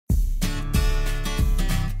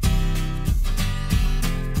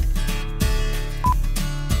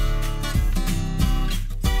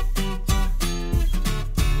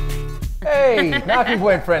Hey, Nocking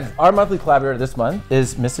Point friends. Our monthly collaborator this month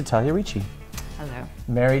is Miss Italia Ricci. Hello.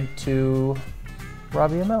 Married to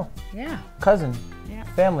Robbie Amell. Yeah. Cousin. Yeah.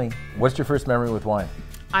 Family. What's your first memory with wine?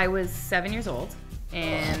 I was 7 years old,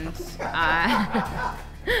 and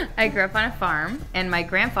I grew up on a farm, and my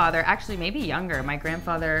grandfather, actually maybe younger, my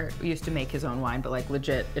grandfather used to make his own wine, but like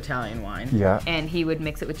legit Italian wine. Yeah. And he would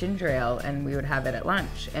mix it with ginger ale, and we would have it at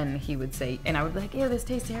lunch, and he would say, and I would be like, ew, this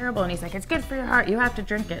tastes terrible, and he's like, it's good for your heart, you have to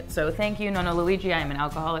drink it. So thank you, Nonna Luigi, I am an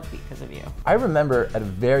alcoholic because of you. I remember at a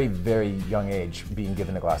very, very young age being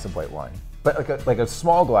given a glass of white wine. But like a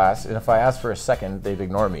small glass, and if I asked for a second, they'd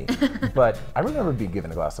ignore me. But I remember being given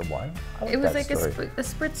a glass of wine. It was like a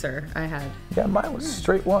spritzer I had. Yeah, mine was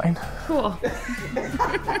straight wine. Cool.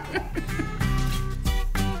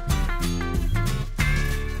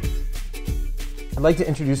 I'd like to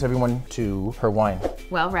introduce everyone to her wine.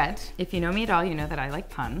 Well read. If you know me at all, you know that I like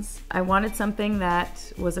puns. I wanted something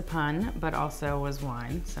that was a pun, but also was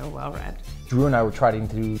wine, so well read. Drew and I were trying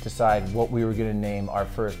to decide what we were going to name our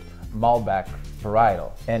first Malbec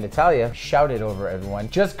varietal. And Italia shouted over everyone,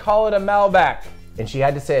 just call it a Malbec. And she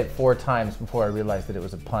had to say it 4 times before I realized that it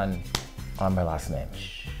was a pun on my last name.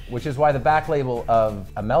 Which is why the back label of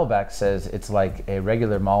a Malbec says it's like a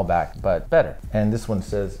regular Malbec, but better. And this one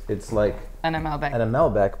says it's like An Amell an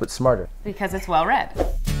Malbec, but smarter. Because it's well read.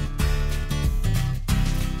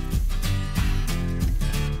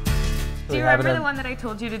 Do you remember the one that I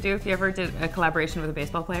told you to do if you ever did a collaboration with a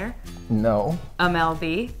baseball player? No.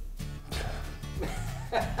 MLB.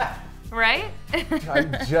 Right? I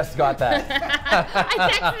just got that. I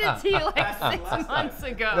texted it to you like 6 months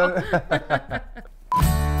ago.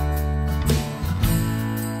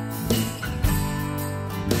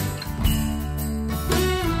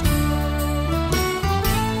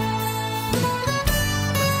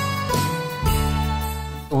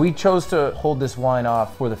 We chose to hold this wine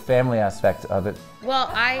off for the family aspect of it. Well,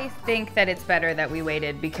 I think that it's better that we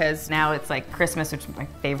waited because now it's like Christmas, which is my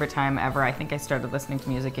favorite time ever. I think I started listening to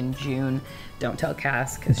music in June. Don't tell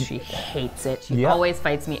Cass because she hates it. She always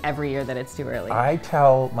fights me every year that it's too early. I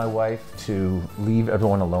tell my wife to leave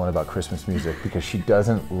everyone alone about Christmas music because she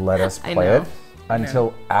doesn't let us play it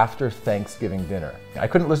until after Thanksgiving dinner. I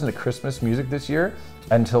couldn't listen to Christmas music this year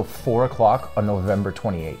until 4 o'clock on November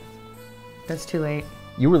 28th. That's too late.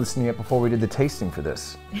 You were listening to it before we did the tasting for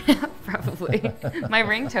this. Probably. My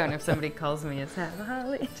ringtone if somebody calls me is have a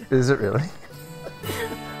holly. Is it really?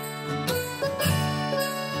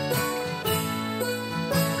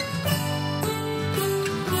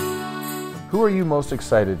 Who are you most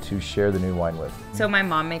excited to share the new wine with? So my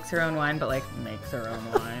mom makes her own wine, but like makes her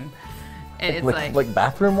own wine. And it's like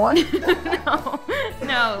bathroom wine?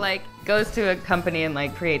 No, like goes to a company and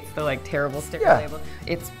like creates the like terrible sticker label.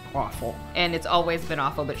 It's awful. And it's always been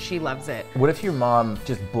awful, but she loves it. What if your mom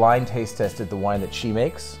just blind taste tested the wine that she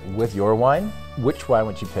makes with your wine? Which wine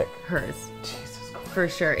would you pick? Hers. Jesus Christ. For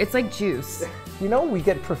sure. It's like juice. You know, we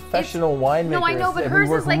get professional winemakers. No, I know, but and hers we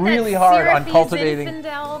work is like really that hard on syrupy cultivating.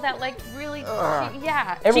 Zinfandel that like really,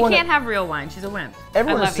 yeah. Everyone, she can't have real wine. She's a wimp.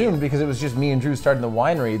 Everyone assumed because it was just me and Drew starting the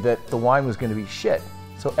winery that the wine was going to be shit.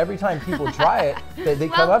 So every time people try it, they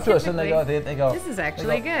come up to us and they go, this is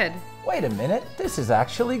actually good. Wait a minute, this is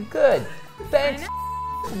actually good. Thanks.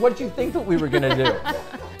 What did you think that we were going to do?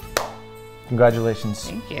 Congratulations.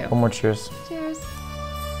 Thank you. One more cheers. Cheers.